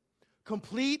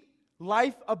 Complete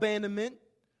life abandonment,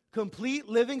 complete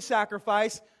living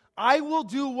sacrifice. I will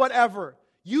do whatever.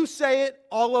 You say it,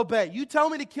 I'll obey. You tell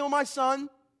me to kill my son.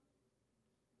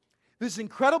 This is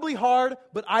incredibly hard,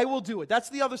 but I will do it.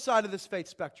 That's the other side of this faith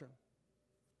spectrum.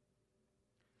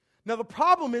 Now the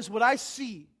problem is what I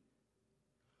see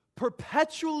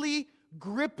perpetually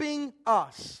gripping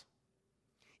us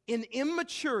in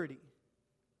immaturity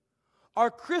are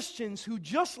Christians who,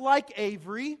 just like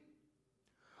Avery,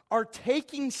 are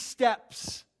taking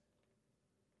steps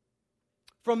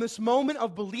from this moment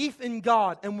of belief in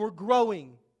God, and we're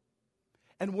growing,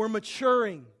 and we're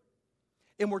maturing,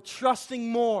 and we're trusting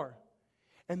more.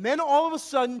 And then all of a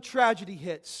sudden, tragedy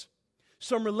hits.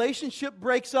 Some relationship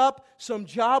breaks up, some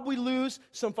job we lose,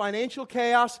 some financial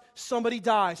chaos, somebody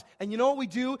dies. And you know what we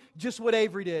do? Just what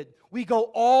Avery did. We go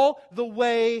all the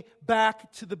way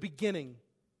back to the beginning.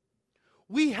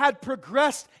 We had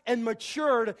progressed and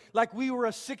matured like we were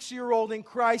a 6-year-old in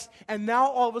Christ, and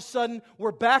now all of a sudden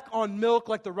we're back on milk,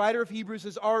 like the writer of Hebrews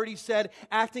has already said,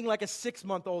 acting like a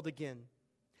 6-month-old again.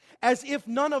 As if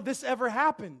none of this ever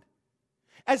happened.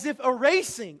 As if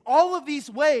erasing all of these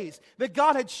ways that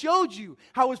God had showed you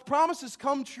how His promises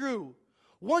come true.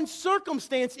 One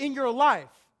circumstance in your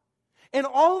life, and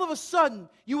all of a sudden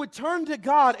you would turn to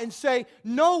God and say,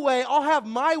 no way, I'll have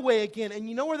my way again. And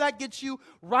you know where that gets you?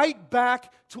 Right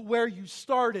back to where you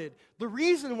started. The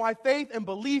reason why faith and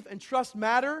belief and trust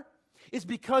matter is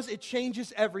because it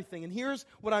changes everything. And here's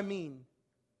what I mean.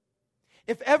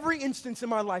 If every instance in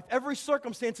my life, every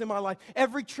circumstance in my life,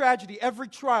 every tragedy, every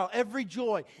trial, every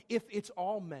joy, if it's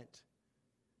all meant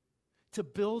to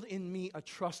build in me a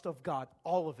trust of God,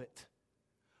 all of it,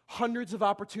 hundreds of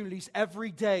opportunities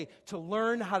every day to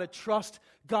learn how to trust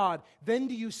God, then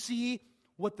do you see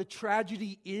what the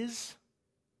tragedy is?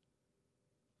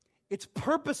 It's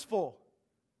purposeful.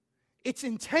 It's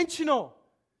intentional.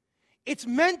 It's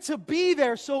meant to be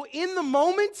there. So in the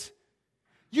moment,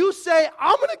 you say,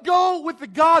 I'm going to go with the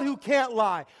God who can't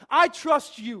lie. I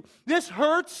trust you. This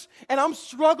hurts, and I'm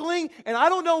struggling, and I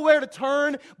don't know where to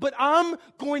turn, but I'm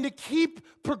going to keep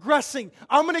progressing.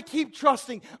 I'm going to keep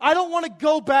trusting. I don't want to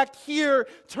go back here,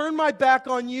 turn my back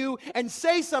on you, and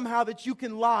say somehow that you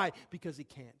can lie, because He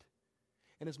can't.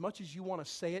 And as much as you want to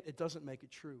say it, it doesn't make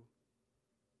it true.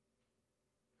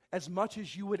 As much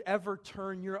as you would ever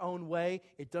turn your own way,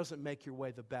 it doesn't make your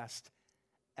way the best,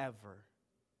 ever.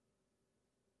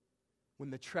 When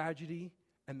the tragedy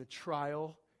and the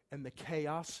trial and the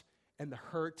chaos and the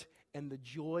hurt and the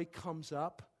joy comes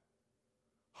up,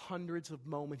 hundreds of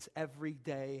moments every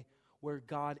day where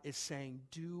God is saying,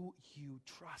 do you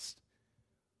trust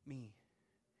me?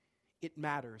 It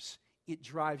matters. It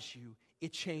drives you.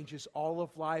 It changes all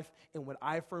of life. And what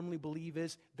I firmly believe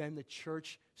is then the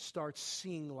church starts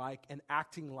seeing like and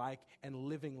acting like and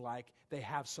living like they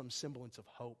have some semblance of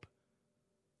hope.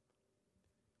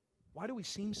 Why do we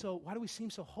seem so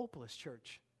hopeless,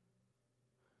 church?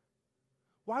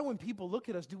 Why, when people look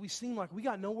at us, do we seem like we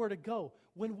got nowhere to go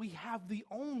when we have the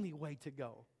only way to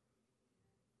go?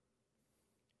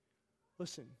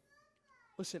 Listen,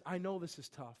 I know this is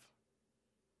tough.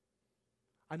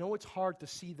 I know it's hard to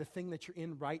see the thing that you're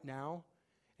in right now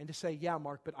and to say, yeah,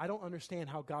 Mark, but I don't understand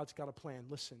how God's got a plan.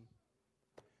 Listen,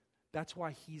 that's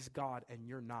why He's God and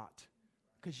you're not,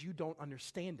 because you don't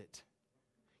understand it.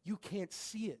 You can't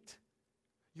see it.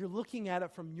 You're looking at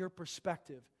it from your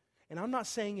perspective. And I'm not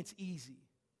saying it's easy.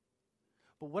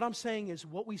 But what I'm saying is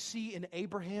what we see in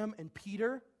Abraham and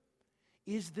Peter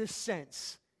is this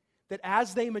sense that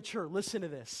as they mature, listen to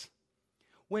this.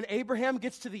 When Abraham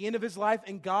gets to the end of his life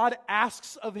and God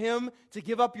asks of him to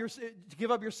give up your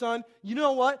son, you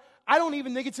know what? I don't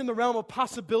even think it's in the realm of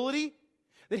possibility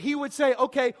that he would say,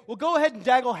 okay, well, go ahead and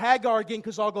daggle Hagar again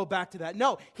because I'll go back to that.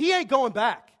 No, he ain't going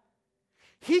back.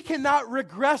 He cannot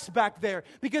regress back there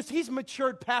because he's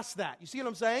matured past that. You see what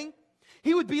I'm saying?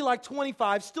 He would be like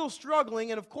 25, still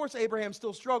struggling, and of course Abraham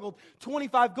still struggled.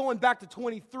 25 going back to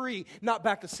 23, not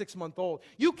back to 6-month-old.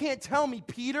 You can't tell me,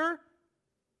 Peter,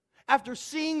 after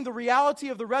seeing the reality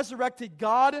of the resurrected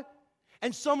God,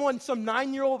 and some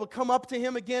 9-year-old will come up to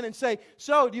him again and say,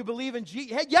 so, do you believe in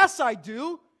Jesus? Hey, yes, I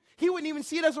do. He wouldn't even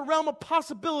see it as a realm of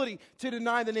possibility to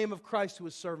deny the name of Christ to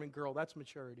his servant girl. That's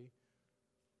maturity.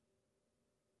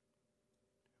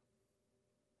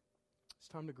 It's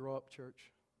time to grow up,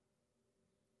 church.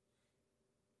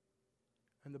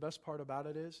 And the best part about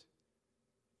it is,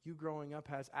 you growing up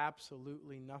has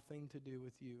absolutely nothing to do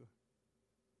with you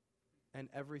and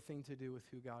everything to do with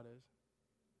who God is.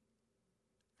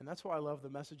 And that's why I love the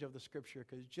message of the Scripture,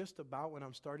 because just about when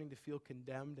I'm starting to feel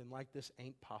condemned and like this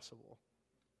ain't possible,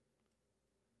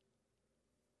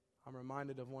 I'm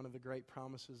reminded of one of the great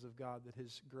promises of God, that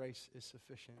His grace is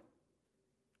sufficient.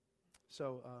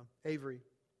 So, Avery,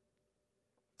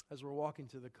 as we're walking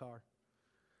to the car,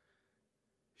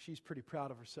 she's pretty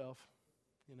proud of herself,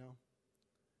 you know.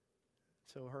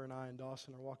 So her and I and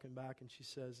Dawson are walking back, and she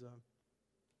says,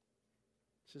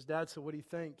 Dad, so what do you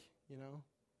think, you know?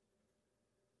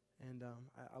 And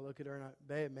I look at her and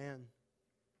babe, man,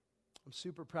 I'm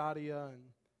super proud of you.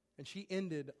 And she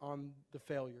ended on the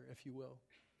failure, if you will.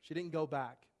 She didn't go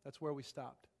back. That's where we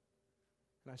stopped.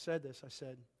 And I said this, I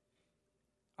said,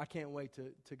 I can't wait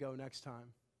to go next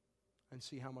time and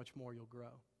see how much more you'll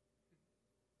grow.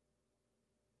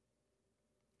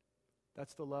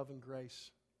 That's the love and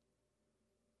grace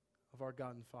of our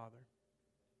God and Father,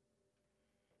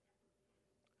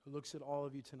 who looks at all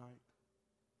of you tonight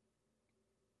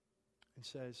and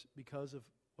says, because of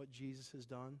what Jesus has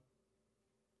done,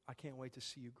 I can't wait to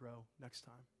see you grow next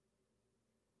time.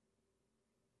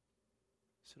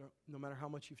 So no matter how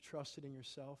much you've trusted in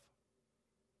yourself,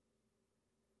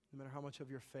 no matter how much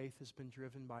of your faith has been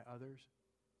driven by others,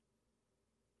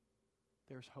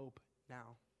 there's hope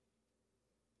now.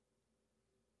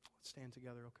 Let's stand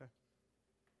together, okay?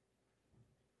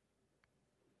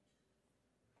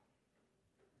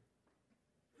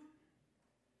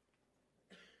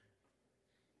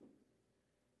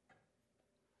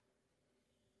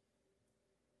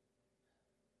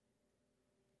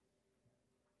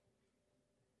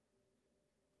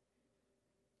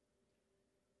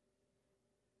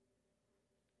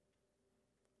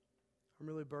 I'm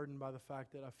really burdened by the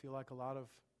fact that I feel like a lot of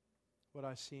what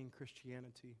I see in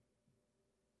Christianity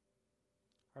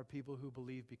are people who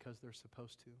believe because they're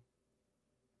supposed to. In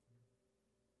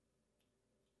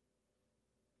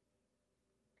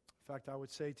fact, I would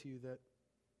say to you that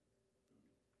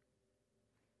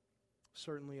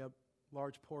certainly a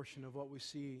large portion of what we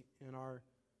see in our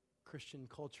Christian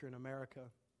culture in America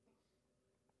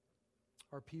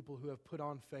are people who have put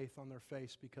on faith on their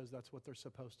face because that's what they're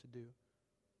supposed to do.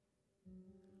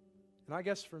 And I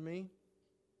guess for me,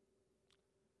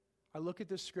 I look at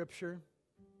this scripture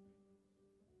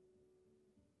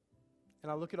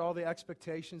and I look at all the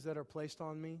expectations that are placed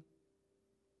on me,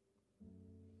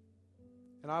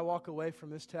 and I walk away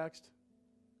from this text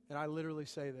and I literally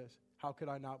say this: how could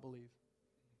I not believe?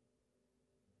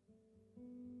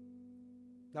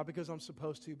 Not because I'm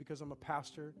supposed to, because I'm a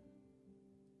pastor,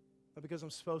 not because I'm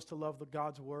supposed to love the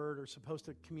God's word or supposed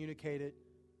to communicate it,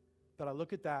 but I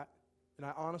look at that and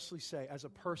I honestly say, as a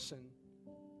person,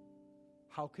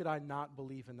 how could I not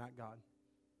believe in that God?